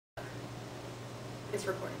it's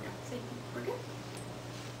recording now. See, we're good?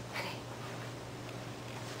 Okay.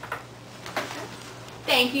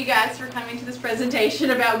 Thank you guys for coming to this presentation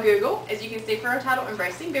about Google. As you can see for our title,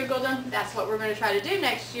 Embracing Googledom, that's what we're going to try to do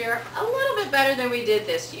next year, a little bit better than we did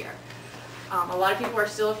this year. A lot of people are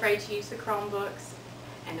still afraid to use the Chromebooks,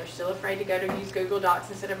 and they're still afraid to go to use Google Docs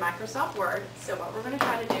instead of Microsoft Word. So what we're going to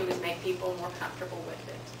try to do is make people more comfortable with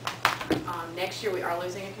it. Next year we are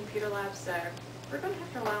losing a computer lab, so we're going to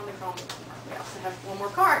have to rely on the Chromebooks more. We also have one more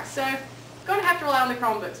cart, so we're going to have to rely on the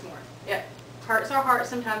Chromebooks more. It hurts our heart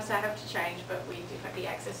sometimes to have to change, but we do have the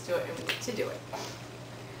access to it and we need to do it.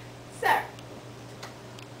 So,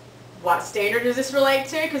 what standard does this relate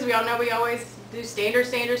to? Because we all know we always do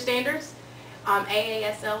standards.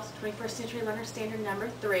 AASL's 21st Century Learner Standard number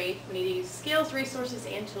 3. We need to use skills, resources,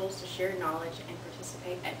 and tools to share knowledge and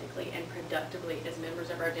participate ethically and productively as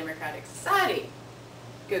members of our democratic society.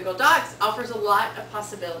 Google Docs offers a lot of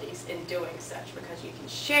possibilities in doing such because you can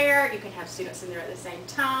share, you can have students in there at the same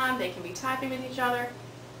time, they can be typing with each other.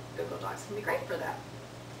 Google Docs can be great for that.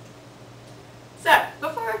 So,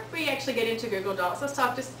 before we actually get into Google Docs, let's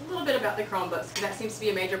talk just a little bit about the Chromebooks because that seems to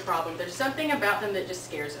be a major problem. There's something about them that just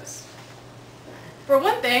scares us. For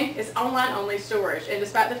one thing, it's online-only storage, and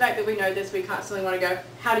despite the fact that we know this, we constantly want to go,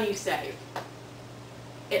 how do you save?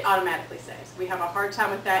 It automatically saves. We have a hard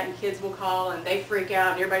time with that, and kids will call, and they freak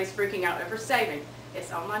out, and everybody's freaking out over saving.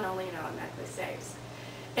 It's online-only, and it automatically saves.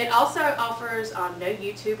 It also offers no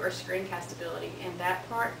YouTube or screencast ability, and that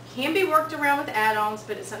part can be worked around with add-ons,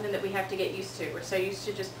 but it's something that we have to get used to. We're so used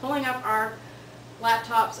to just pulling up our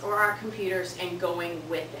laptops or our computers and going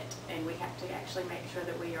with it, and we have to actually make sure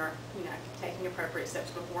that we are, taking appropriate steps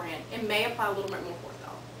beforehand. It may apply a little bit more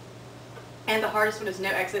forethought. And the hardest one is no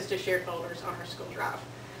access to shared folders on our school drive.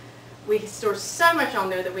 We store so much on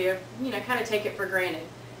there that we have, kind of take it for granted.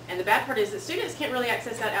 And the bad part is that students can't really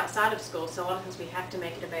access that outside of school, so a lot of times we have to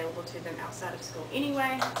make it available to them outside of school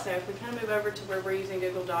anyway. So if we kind of move over to where we're using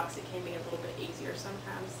Google Docs, it can be a little bit easier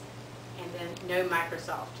sometimes. And then no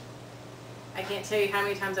Microsoft. I can't tell you how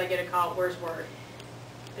many times I get a call, where's Word?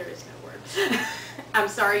 There is no Word. I'm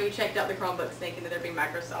sorry you checked out the Chromebooks thinking that there'd be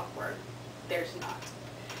Microsoft Word. There's not.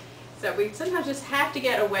 So we sometimes just have to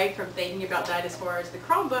get away from thinking about that as far as the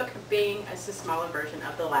Chromebook being a smaller version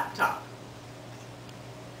of the laptop.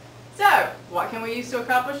 So, what can we use to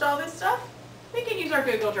accomplish all this stuff? We can use our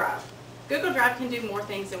Google Drive. Google Drive can do more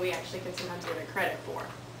things than we actually can sometimes give it credit for.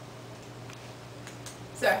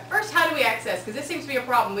 So, first, how do we access? Because this seems to be a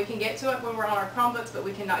problem. We can get to it when we're on our Chromebooks, but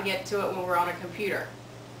we cannot get to it when we're on a computer.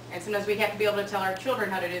 And sometimes we have to be able to tell our children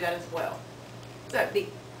how to do that as well. So,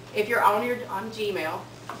 if you're on Gmail,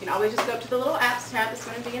 you can always just go up to the little Apps tab that's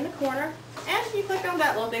going to be in the corner, and you click on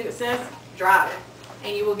that little thing that says Drive,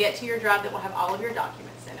 and you will get to your drive that will have all of your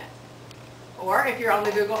documents in it. Or if you're on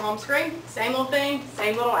the Google home screen, same little thing,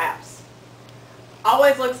 same little apps.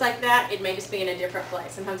 Always looks like that. It may just be in a different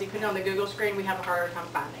place. Sometimes you put it on the Google screen, we have a harder time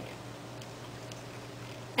finding it.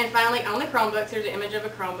 And finally, on the Chromebooks, there's an image of a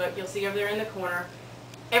Chromebook. You'll see over there in the corner.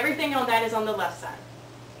 Everything on that is on the left side.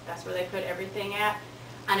 That's where they put everything at.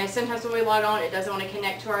 I know sometimes when we log on, it doesn't want to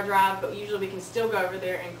connect to our drive, but usually we can still go over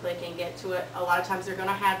there and click and get to it. A lot of times they're going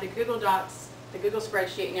to have the Google Docs, the Google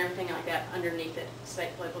spreadsheet, and everything like that underneath it,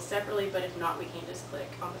 labeled separately, but if not, we can just click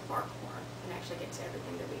on the far corner and actually get to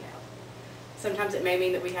everything that we have. Sometimes it may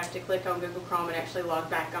mean that we have to click on Google Chrome and actually log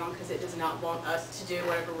back on because it does not want us to do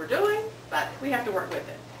whatever we're doing, but we have to work with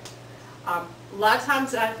it. A lot of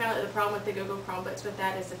times I found that the problem with the Google Chromebooks with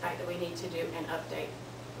that is the fact that we need to do an update,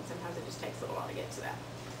 and sometimes it just takes a little while to get to that.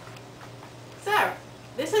 So,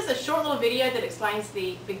 this is a short little video that explains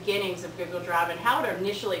the beginnings of Google Drive and how it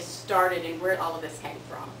initially started and where all of this came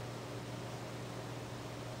from.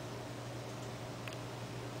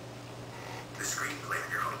 The screenplay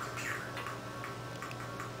on your home computer.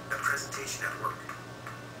 A presentation at work.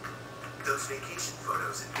 Those vacation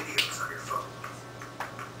photos and videos on your phone.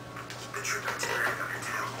 The trip itinerary on your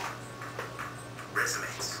tablet.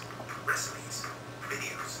 Resumes,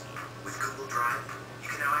 videos. With Google Drive, you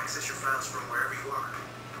can now access your files from wherever you are,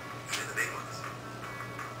 even the big ones.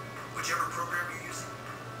 Whichever program you're using,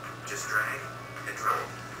 just drag and drop,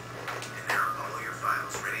 and there are all your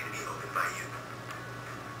files ready to be opened by you.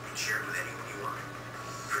 You can share it with anyone you want.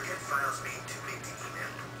 Forget files being too big to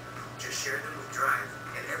email. Just share them with Drive,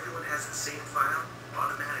 and everyone has the same file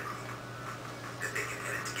automatically that they can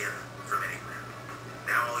edit together from anywhere.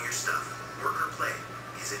 Now all your stuff, work or play,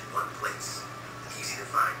 is in one place. Easy to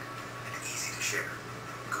find and easy to share.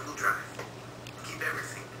 Google Drive. Keep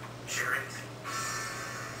everything. Share anything.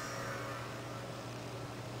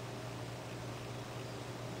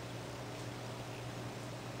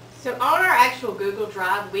 So on our actual Google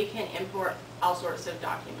Drive, we can import all sorts of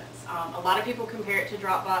documents. A lot of people compare it to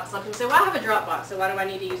Dropbox. Some people say, well, I have a Dropbox, so why do I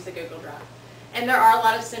need to use the Google Drive? And there are a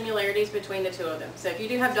lot of similarities between the two of them. So if you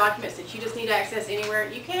do have documents that you just need to access anywhere,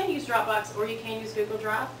 you can use Dropbox or you can use Google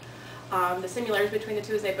Drive. The similarities between the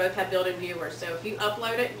two is they both have built-in viewers. So if you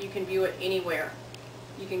upload it, you can view it anywhere.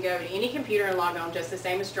 You can go to any computer and log on, just the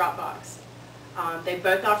same as Dropbox. They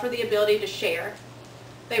both offer the ability to share.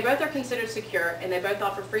 They both are considered secure, and they both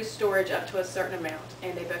offer free storage up to a certain amount,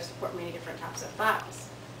 and they both support many different types of files.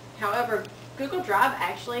 However, Google Drive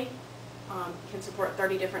actually can support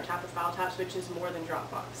 30 different types of file types, which is more than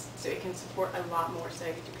Dropbox. So it can support a lot more. So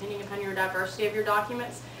depending upon your diversity of your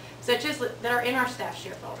documents, such as that are in our staff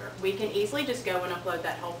share folder, we can easily just go and upload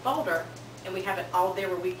that whole folder, and we have it all there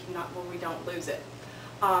where we don't lose it.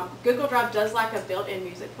 Google Drive does like a built-in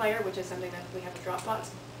music player, which is something that we have in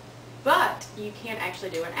Dropbox, but you can actually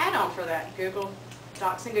do an add-on for that. Google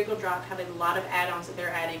Docs and Google Drive have a lot of add-ons that they're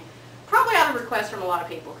adding, probably out of requests from a lot of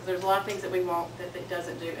people, because there's a lot of things that we want that it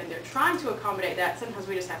doesn't do, and they're trying to accommodate that. Sometimes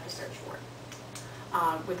we just have to search for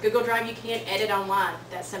it. With Google Drive, you can edit online.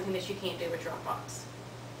 That's something that you can't do with Dropbox.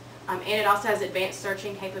 And it also has advanced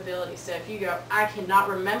searching capabilities. So if you go, I cannot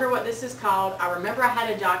remember what this is called, I remember I had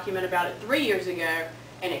a document about it 3 years ago,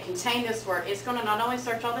 and it contained this word, it's going to not only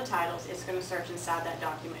search all the titles, it's going to search inside that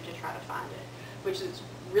document to try to find it, which is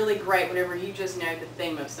really great whenever you just know the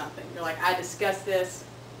theme of something. You're like, I discussed this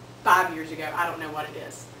 5 years ago, I don't know what it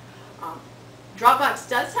is. Dropbox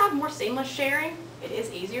does have more seamless sharing. It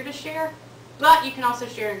is easier to share, but you can also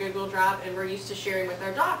share in Google Drive, and we're used to sharing with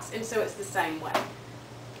our docs, and so it's the same way.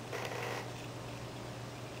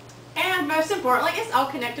 And most importantly, it's all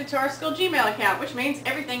connected to our school Gmail account, which means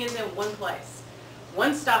everything is in one place.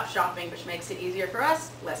 One-stop shopping, which makes it easier for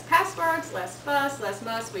us. Less passwords, less fuss, less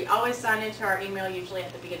muss. We always sign into our email usually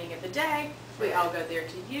at the beginning of the day. We all go there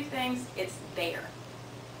to view things. It's there.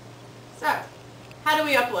 So, how do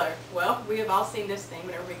we upload? Well, we have all seen this thing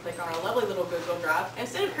whenever we click on our lovely little Google Drive.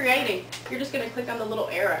 Instead of creating, you're just going to click on the little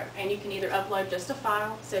arrow, and you can either upload just a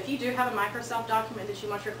file. So if you do have a Microsoft document that you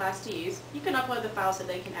want your class to use, you can upload the file so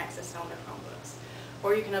they can access it on their Chromebooks.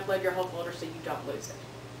 Or you can upload your whole folder so you don't lose it.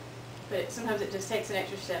 But sometimes it just takes an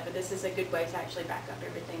extra step, but this is a good way to actually back up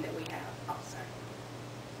everything that we have also.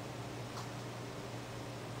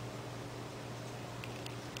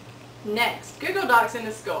 Next, Google Docs in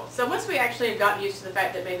the school. So once we actually have gotten used to the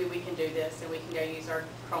fact that maybe we can do this and we can go use our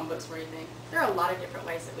Chromebooks or anything, there are a lot of different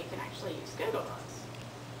ways that we can actually use Google Docs.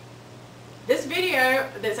 This video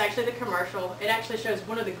that's actually the commercial, it actually shows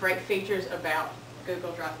one of the great features about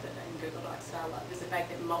Google Drive and Google Docs that I love is the fact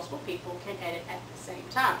that multiple people can edit at the same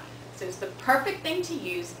time. So it's the perfect thing to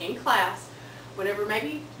use in class whenever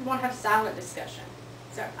maybe you want to have silent discussion.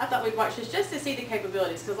 So I thought we'd watch this just to see the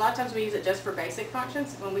capabilities, because a lot of times we use it just for basic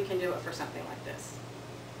functions when we can do it for something like this.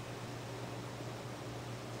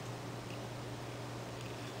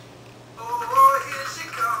 Oh, here she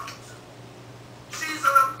comes. She's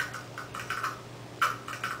a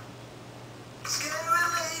scary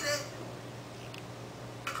lady.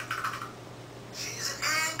 She's an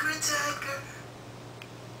angry tiger.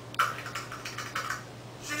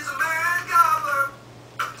 She's a man gobbler.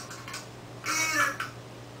 Eater.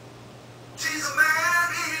 She's a man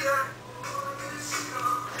eater. Oh, here she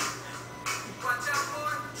comes. Watch out for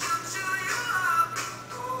her. She'll chew you up.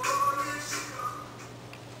 Oh, here she comes.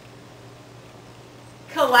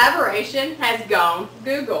 Collaboration has gone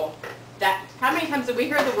Google. How many times did we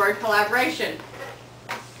hear the word collaboration?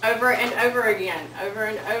 Over and over again, over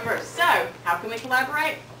and over. So, how can we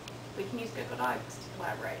collaborate? We can use Google Docs to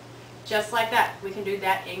collaborate. Just like that, we can do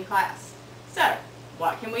that in class. So,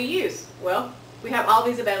 what can we use? Well, we have all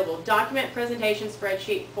these available: document, presentation,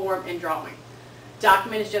 spreadsheet, form, and drawing.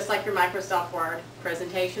 Document is just like your Microsoft Word.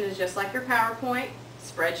 Presentation is just like your PowerPoint.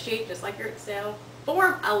 Spreadsheet, just like your Excel.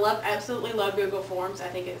 Form, absolutely love Google Forms. I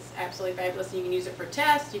think it's absolutely fabulous. You can use it for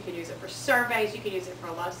tests, you can use it for surveys, you can use it for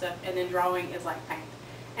a lot of stuff, and then drawing is like paint.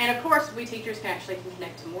 And of course, we teachers can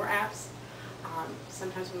connect to more apps.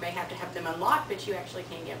 Sometimes we may have to have them unlocked, but you actually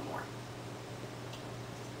can get more.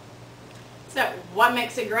 So, what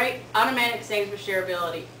makes it great? Automatic saves with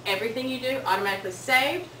shareability. Everything you do, automatically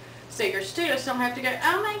saved, so your students don't have to go,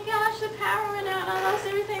 oh my gosh, the power went out, I lost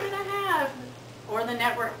everything that I have. Or the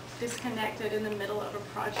network disconnected in the middle of a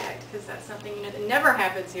project, because that's something that never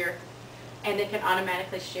happens here. And they can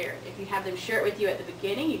automatically share it. If you have them share it with you at the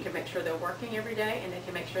beginning, you can make sure they're working every day, and they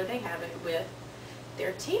can make sure they have it with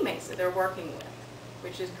their teammates that they're working with,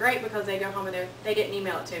 which is great because they go home and they didn't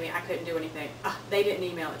email it to me, I couldn't do anything. They didn't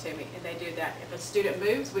email it to me, and they do that. If a student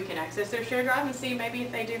moves, we can access their share drive and see maybe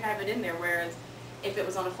if they do have it in there, whereas If it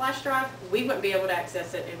was on a flash drive, we wouldn't be able to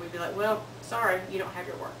access it, and we'd be like, well, sorry, you don't have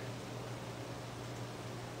your work.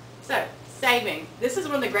 So, saving. This is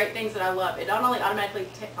one of the great things that I love. It not only automatically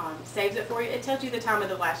saves it for you, it tells you the time of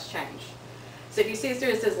the last change. So if you see this here,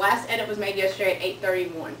 it says last edit was made yesterday at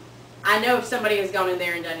 8:31. I know if somebody has gone in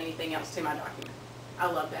there and done anything else to my document. I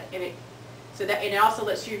love that. And it also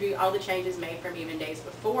lets you view all the changes made from even days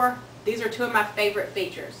before. These are two of my favorite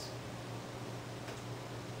features.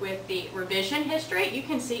 With the revision history, you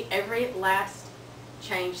can see every last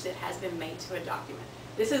change that has been made to a document.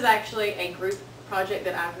 This is actually a group project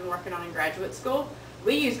that I've been working on in graduate school.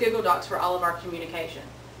 We use Google Docs for all of our communication.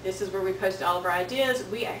 This is where we post all of our ideas.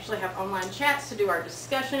 We actually have online chats to do our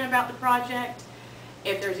discussion about the project.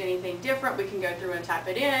 If there's anything different, we can go through and type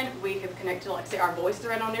it in. We have connected, like say, our voice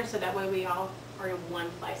thread on there, so that way we all are in one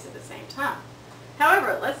place at the same time.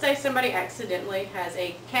 However, let's say somebody accidentally has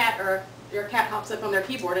a cat, or your cat hops up on their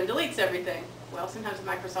keyboard and deletes everything. Well, sometimes with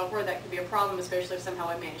Microsoft Word that could be a problem, especially if somehow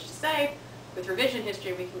I managed to save. With revision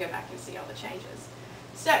history, we can go back and see all the changes.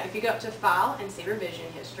 So if you go up to File and see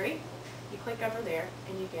Revision History, you click over there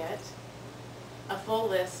and you get a full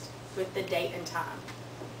list with the date and time.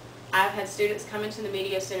 I've had students come into the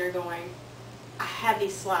Media Center going, I have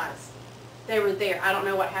these slides. They were there. I don't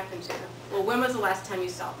know what happened to them. Well, when was the last time you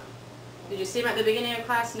saw them? Did you see them at the beginning of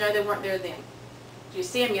class? No, they weren't there then. Did you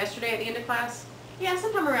see them yesterday at the end of class? Yeah,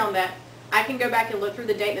 sometime around that. I can go back and look through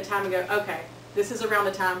the date and the time and go, okay, this is around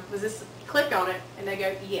the time. Was this, click on it, and they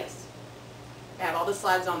go, yes. I have all the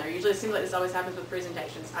slides on there. Usually it seems like this always happens with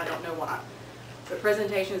presentations. I don't know why. But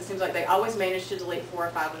presentations, it seems like they always manage to delete 4 or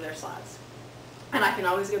 5 of their slides. And I can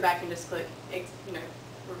always go back and just click,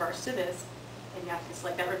 reverse to this, and I can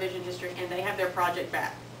select that revision history, and they have their project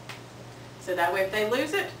back. So that way if they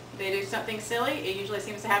lose it, they do something silly. It usually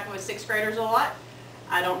seems to happen with 6th graders a lot.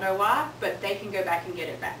 I don't know why, but they can go back and get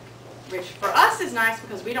it back. Which for us is nice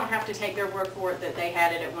because we don't have to take their word for it that they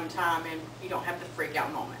had it at one time, and you don't have the freak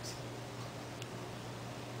out moment.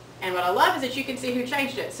 And what I love is that you can see who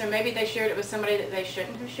changed it. So maybe they shared it with somebody that they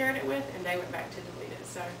shouldn't have shared it with, and they went back to delete it.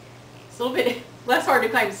 So it's a little bit less hard to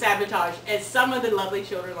claim sabotage, as some of the lovely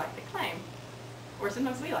children like to claim. Or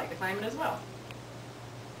sometimes we like to claim it as well.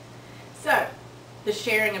 So, the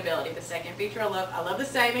sharing ability, the second feature I love. I love the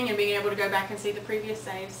saving and being able to go back and see the previous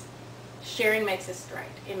saves. Sharing makes us straight.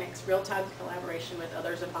 It makes real-time collaboration with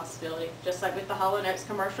others a possibility. Just like with the Hollow Notes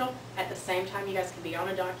commercial, at the same time you guys can be on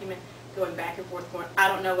a document, going back and forth, going, I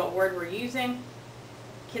don't know what word we're using.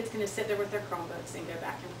 Kids can just sit there with their Chromebooks and go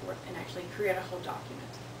back and forth and actually create a whole document.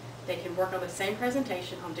 They can work on the same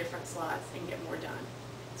presentation on different slides and get more done.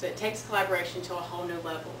 So it takes collaboration to a whole new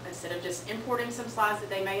level. Instead of just importing some slides that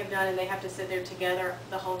they may have done and they have to sit there together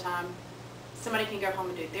the whole time, somebody can go home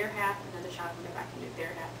and do their half, another child can go back and do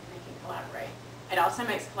their half, and they can collaborate. It also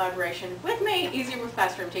makes collaboration with me easier with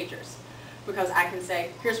classroom teachers, because I can say,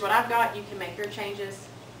 here's what I've got, you can make your changes.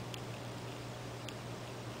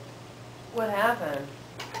 What happened?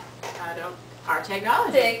 Our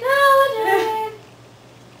technology. Technology!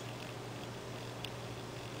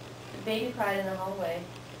 Baby cried in the hallway,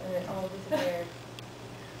 and it all disappeared.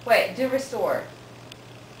 Wait, do restore.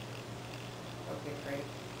 Okay, great.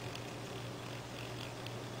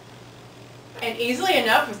 And easily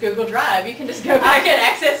enough with Google Drive, you can just go back and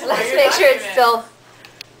access. Let's make sure it's still.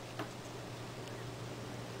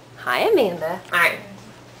 Hi, Amanda. Hi.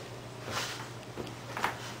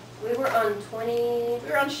 We were on 20. We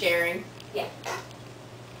were on sharing. Yeah.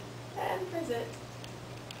 And present.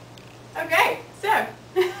 Okay, so.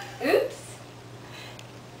 Oops.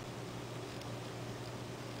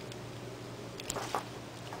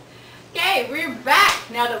 Okay, we're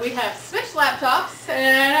back now that we have switched laptops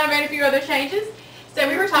and I made a few other changes. So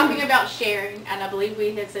we were talking about sharing, and I believe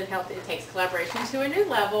we had said how it takes collaboration to a new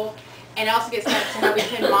level, and it also gets back to how we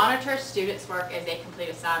can monitor students' work as they complete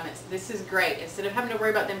assignments. This is great. Instead of having to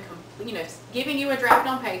worry about them, giving you a draft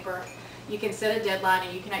on paper, you can set a deadline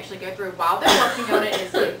and you can actually go through while they're working on it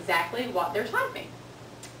and see exactly what they're typing.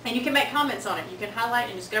 And you can make comments on it. You can highlight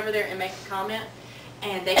and just go over there and make a comment,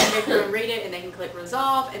 and they can go through and read it, and they can click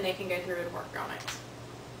resolve, and they can go through and work on it.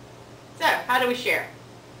 So, how do we share?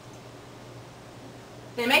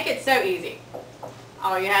 They make it so easy.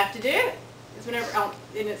 All you have to do is and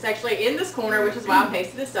it's actually in this corner, which is why I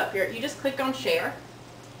pasted this up here, you just click on share,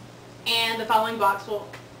 and the following box will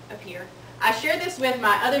appear. I share this with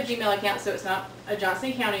my other Gmail account, so it's not a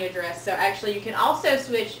Johnson County address. So actually you can also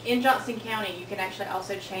switch, in Johnson County, you can actually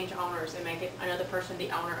also change owners and make it another person the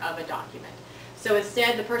owner of a document. So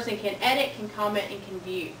instead, the person can edit, can comment, and can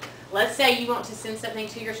view. Let's say you want to send something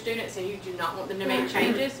to your students and you do not want them to make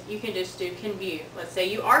changes, you can just do can view. Let's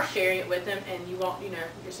say you are sharing it with them and you want,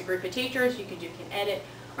 just a group of teachers, you can do can edit.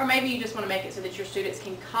 Or maybe you just want to make it so that your students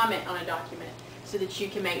can comment on a document so that you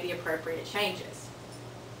can make the appropriate changes.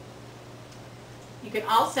 You can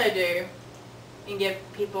also do and give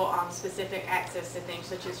people specific access to things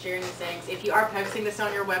such as sharing these things. If you are posting this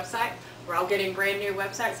on your website, we're all getting brand new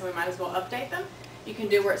websites, so we might as well update them. You can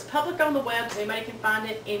do where it's public on the web, so anybody can find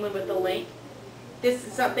it, anyone with the link. This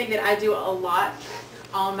is something that I do a lot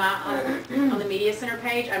on my on the Media Center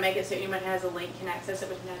page. I make it so anyone who has a link can access it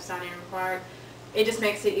with no sign-in required. It just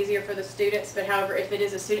makes it easier for the students, but however, if it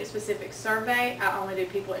is a student-specific survey, I only do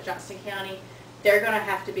people at Johnston County. They're going to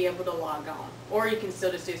have to be able to log on. Or you can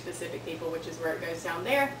still just do specific people, which is where it goes down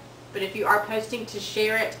there. But if you are posting to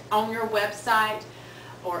share it on your website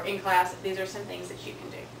or in class, these are some things that you can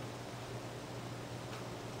do.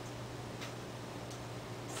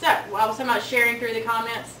 So, while I was talking about sharing through the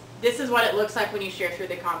comments, this is what it looks like when you share through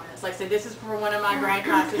the comments. Like I said, this is for one of my grad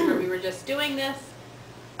classes where we were just doing this.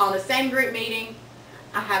 On the same group meeting,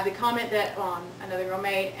 I have the comment that another girl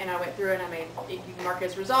made, and I went through and I made, you can mark it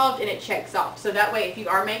as resolved, and it checks off. So that way, if you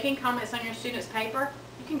are making comments on your students' paper,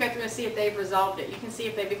 you can go through and see if they've resolved it. You can see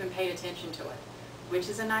if they've even paid attention to it, which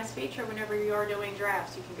is a nice feature whenever you are doing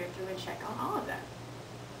drafts. You can go through and check on all of that.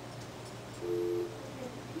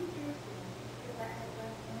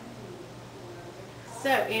 So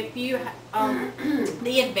if you,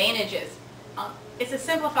 the advantages, it's a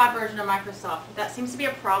simplified version of Microsoft. That seems to be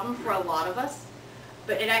a problem for a lot of us,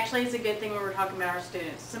 but it actually is a good thing when we're talking about our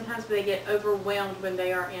students. Sometimes they get overwhelmed when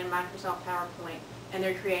they are in Microsoft PowerPoint and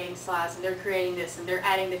they're creating slides and they're creating this and they're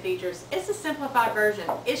adding the features. It's a simplified version.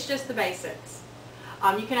 It's just the basics.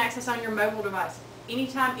 You can access on your mobile device.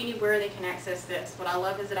 Anytime, anywhere they can access this. What I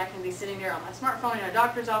love is that I can be sitting there on my smartphone in a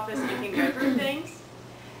doctor's office and you can go through things.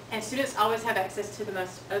 And students always have access to the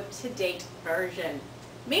most up-to-date version.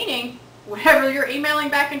 Meaning, whenever you're emailing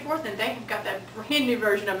back and forth, and they have got that brand new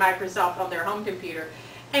version of Microsoft on their home computer.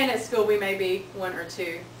 And at school we may be 1 or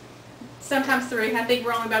 2, sometimes 3. I think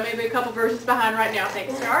we're only about maybe a couple versions behind right now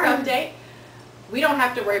thanks to our update. We don't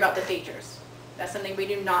have to worry about the features. That's something we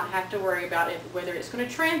do not have to worry about, whether it's going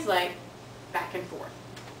to translate back and forth.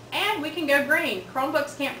 And we can go green.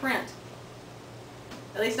 Chromebooks can't print.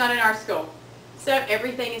 At least not in our school. So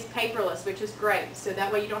everything is paperless, which is great. So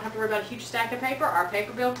that way you don't have to worry about a huge stack of paper. Our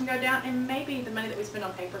paper bill can go down, and maybe the money that we spend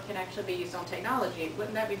on paper can actually be used on technology.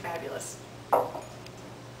 Wouldn't that be fabulous?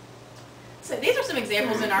 So these are some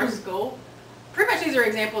examples in our school. Pretty much these are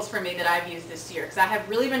examples for me that I've used this year, because I have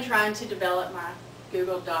really been trying to develop my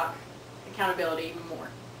Google Doc accountability even more.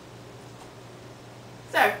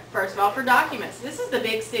 So first of all, for documents, this is the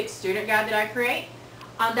Big 6 student guide that I create.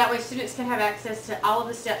 That way students can have access to all of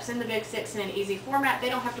the steps in the Big 6 in an easy format. They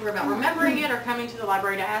don't have to worry about remembering it or coming to the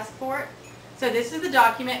library to ask for it. So this is the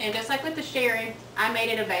document, and just like with the sharing, I made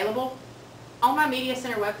it available on my Media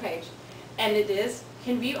Center webpage. And it is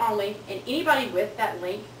can view only, and anybody with that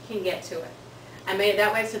link can get to it. I made it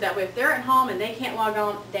that way so that way if they're at home and they can't log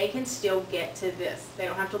on, they can still get to this. They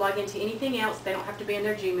don't have to log into anything else. They don't have to be in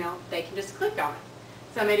their Gmail. They can just click on it.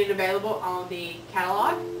 So I made it available on the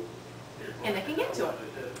catalog, and they can get to it.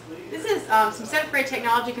 This is some 7th grade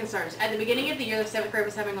technology concerns. At the beginning of the year, the 7th grade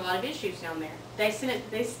was having a lot of issues down there. They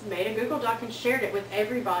made a Google Doc and shared it with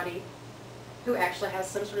everybody who actually has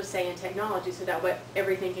some sort of say in technology, so that way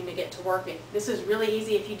everything can get to working. This is really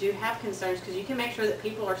easy if you do have concerns, because you can make sure that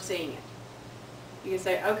people are seeing it. You can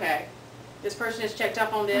say, okay, this person has checked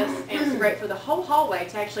up on this, and it's great for the whole hallway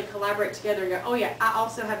to actually collaborate together and go, oh yeah, I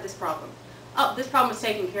also have this problem. Oh, this problem was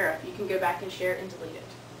taken care of. You can go back and share it and delete it.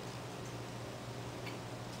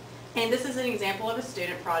 And this is an example of a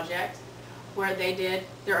student project where they did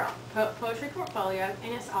their poetry portfolio,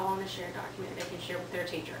 and it's all on a shared document they can share with their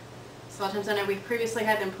teacher. So a lot of times I know we've previously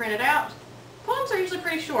had them printed out. Poems are usually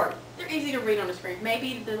pretty short. They're easy to read on the screen.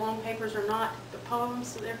 Maybe the long papers are not the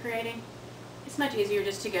poems that they're creating. It's much easier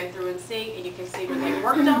just to go through and see, and you can see when they've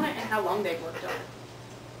worked on it and how long they've worked on it.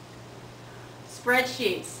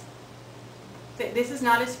 Spreadsheets. This is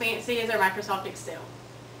not as fancy as our Microsoft Excel,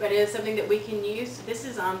 but it is something that we can use. This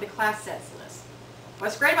is on the class sets list.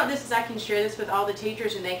 What's great about this is I can share this with all the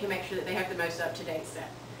teachers, and they can make sure that they have the most up-to-date set.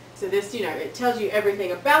 So this, it tells you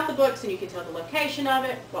everything about the books, and you can tell the location of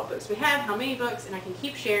it, what books we have, how many books, and I can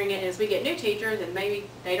keep sharing it. And as we get new teachers, and maybe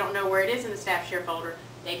they don't know where it is in the staff share folder,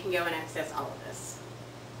 they can go and access all of this.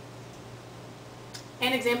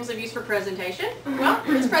 And examples of use for presentation. Well,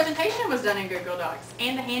 this presentation was done in Google Docs,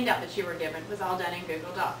 and the handout that you were given was all done in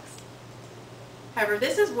Google Docs. However,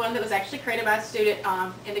 this is one that was actually created by a student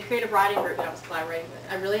in the creative writing group that I was collaborating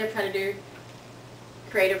with. I really have tried to do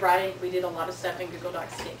creative writing. We did a lot of stuff in Google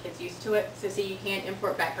Docs to get kids used to it. So see, you can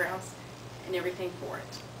import backgrounds and everything for it.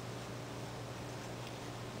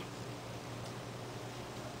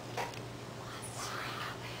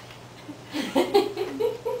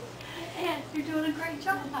 And you're doing a great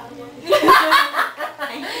job.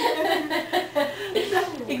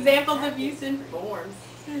 Examples of use in forms.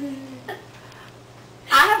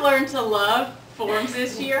 I have learned to love forms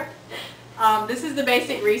this year. This is the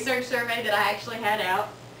basic research survey that I actually had out.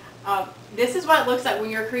 This is what it looks like when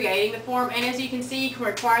you're creating the form, and as you can see, you can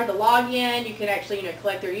require the login, you can actually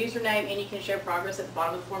collect their username, and you can show progress at the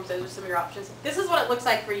bottom of the form. So those are some of your options. This is what it looks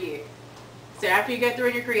like for you. So after you go through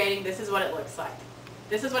and you're creating, this is what it looks like.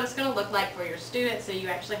 This is what it's going to look like for your students, so you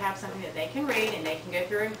actually have something that they can read and they can go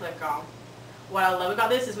through and click on. What I love about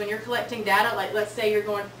this is when you're collecting data, like let's say you're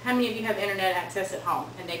going, how many of you have internet access at home?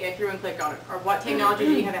 And they go through and click on it. Or what technology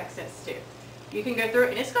do you have access to? You can go through it,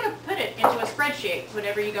 and it's going to put it into a spreadsheet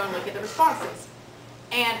whenever you go and look at the responses.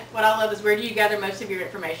 And what I love is, where do you gather most of your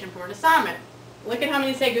information for an assignment? Look at how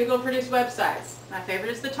many say Google produced websites. My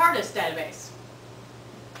favorite is the TARDIS database.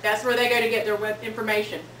 That's where they go to get their web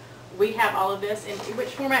information. We have all of this. And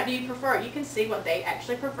which format do you prefer? You can see what they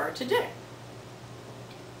actually prefer to do.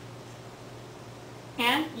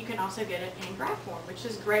 And you can also get it in graph form, which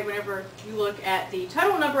is great whenever you look at the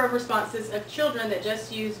total number of responses of children that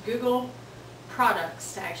just use Google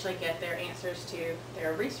products to actually get their answers to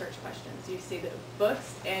their research questions. You see the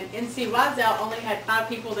books, and NC Wiseout only had 5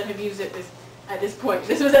 people that have used it at this point.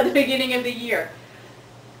 This was at the beginning of the year.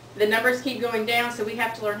 The numbers keep going down, so we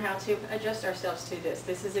have to learn how to adjust ourselves to this.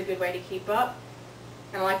 This is a good way to keep up.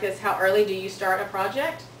 And I like this, how early do you start a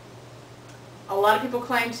project? A lot of people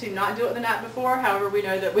claim to not do it the night before. However, we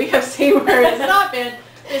know that we have seen where it's not been.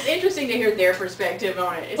 It's interesting to hear their perspective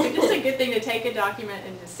on it. It's just a good thing to take a document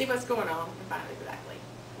and just see what's going on and find it exactly.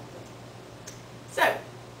 So,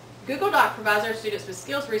 Google Doc provides our students with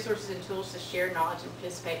skills, resources, and tools to share knowledge and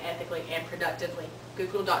participate ethically and productively.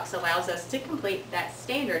 Google Docs allows us to complete that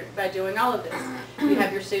standard by doing all of this. You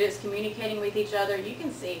have your students communicating with each other. You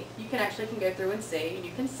can see, you can actually go through and see, and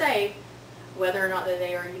you can save whether or not that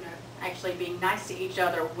they are, actually being nice to each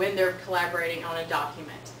other when they're collaborating on a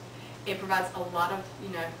document. It provides a lot of,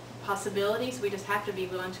 possibilities. We just have to be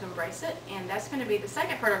willing to embrace it, and that's going to be the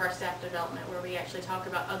second part of our staff development, where we actually talk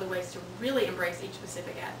about other ways to really embrace each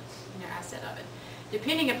specific asset of it.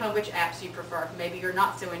 Depending upon which apps you prefer, maybe you're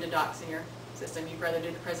not so into docs in your system, you'd rather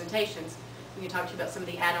do the presentations. We can talk to you about some of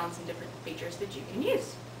the add-ons and different features that you can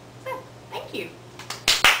use. So, thank you.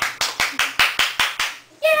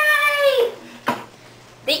 Yay!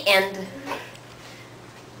 The end.